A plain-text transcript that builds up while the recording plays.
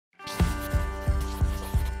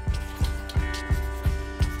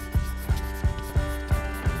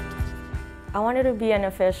I wanted to be an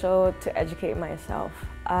official to educate myself.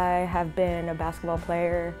 I have been a basketball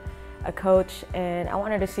player, a coach, and I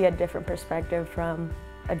wanted to see a different perspective from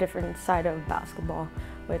a different side of basketball,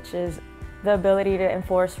 which is the ability to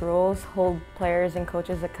enforce rules, hold players and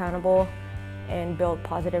coaches accountable, and build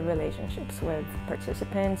positive relationships with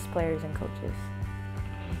participants, players, and coaches.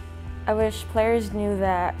 I wish players knew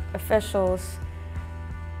that officials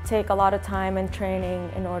take a lot of time and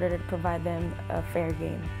training in order to provide them a fair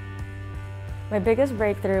game. My biggest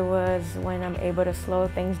breakthrough was when I'm able to slow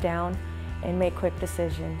things down and make quick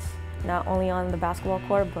decisions, not only on the basketball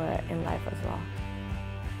court, but in life as well.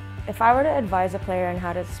 If I were to advise a player on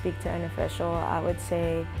how to speak to an official, I would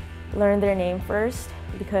say learn their name first,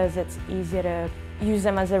 because it's easy to use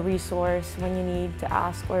them as a resource when you need to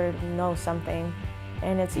ask or know something,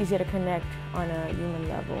 and it's easy to connect on a human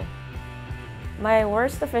level. My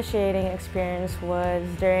worst officiating experience was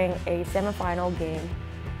during a semifinal game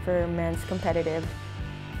for men's competitive.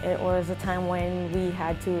 It was a time when we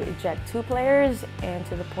had to eject 2 players, and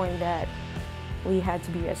to the point that we had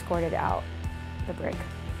to be escorted out the break.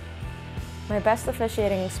 My best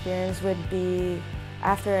officiating experience would be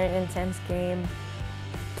after an intense game,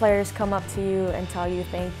 players come up to you and tell you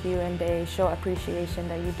thank you, and they show appreciation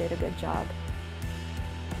that you did a good job.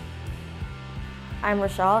 I'm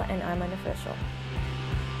Rochelle, and I'm an official.